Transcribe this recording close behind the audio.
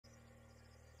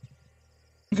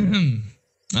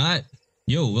Alright,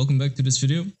 yo, welcome back to this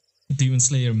video. Demon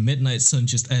Slayer Midnight Sun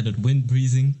just added wind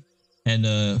breathing, and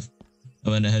I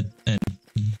went ahead and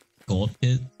got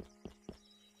it.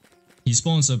 He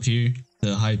spawns up here,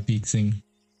 the high peak thing.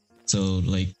 So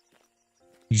like,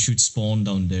 you should spawn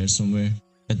down there somewhere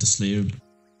at the Slayer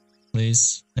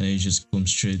place, and then you just come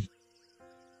straight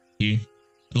here.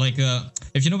 Like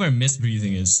if you know where mist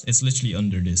breathing is, it's literally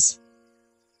under this.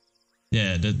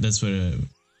 Yeah, that's where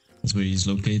he's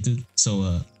located.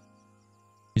 So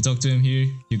you talk to him here,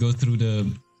 you go through the,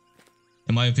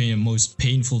 in my opinion, most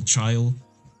painful trial.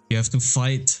 You have to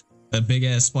fight a big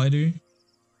ass spider,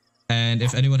 and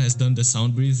if anyone has done the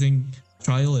sound breathing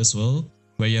trial as well,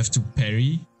 where you have to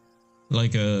parry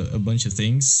like a bunch of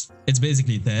things, it's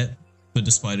basically that, but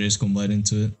the spider is combined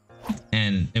into it,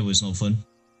 and it was no fun.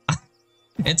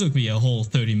 It took me a whole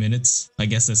 30 minutes. I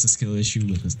guess that's a skill issue,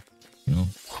 but you know,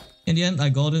 in the end I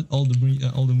got it, all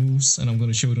the moves, and I'm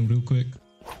gonna show them real quick.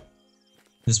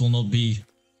 This will not be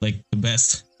like the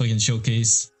best fucking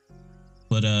showcase,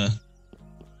 but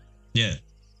yeah.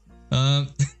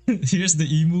 Here's the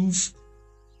E move.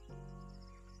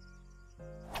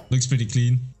 Looks pretty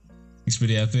clean. Looks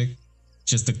pretty epic.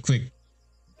 Just a quick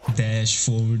dash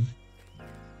forward.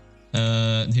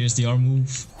 Here's the R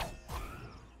move.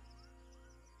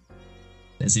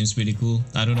 That seems pretty cool.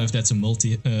 I don't know if that's a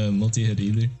multi-hit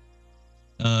either.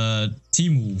 T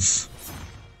move.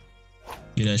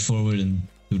 You dash forward and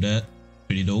do that.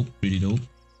 Pretty dope, pretty dope.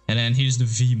 And then here's the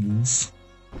V move.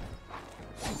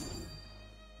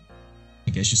 I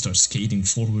guess you start skating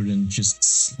forward and just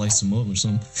slice them up or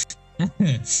something.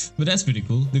 But that's pretty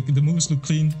cool. The moves look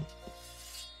clean.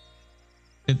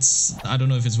 I don't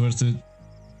know if it's worth it.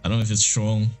 I don't know if it's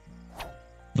strong.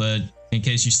 But in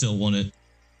case you still want it,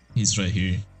 he's right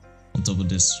here on top of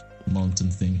this mountain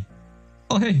thing.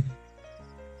 Oh hey!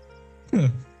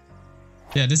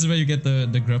 Yeah, this is where you get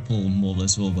the grapple mob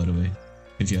as well, by the way.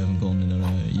 If you haven't gone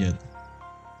in yet.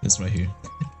 It's right here.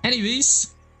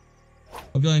 Anyways,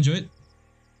 hope y'all enjoyed.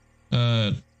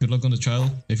 Good luck on the trial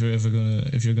if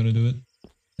you're gonna do it.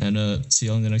 And see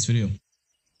y'all in the next video.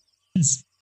 Peace.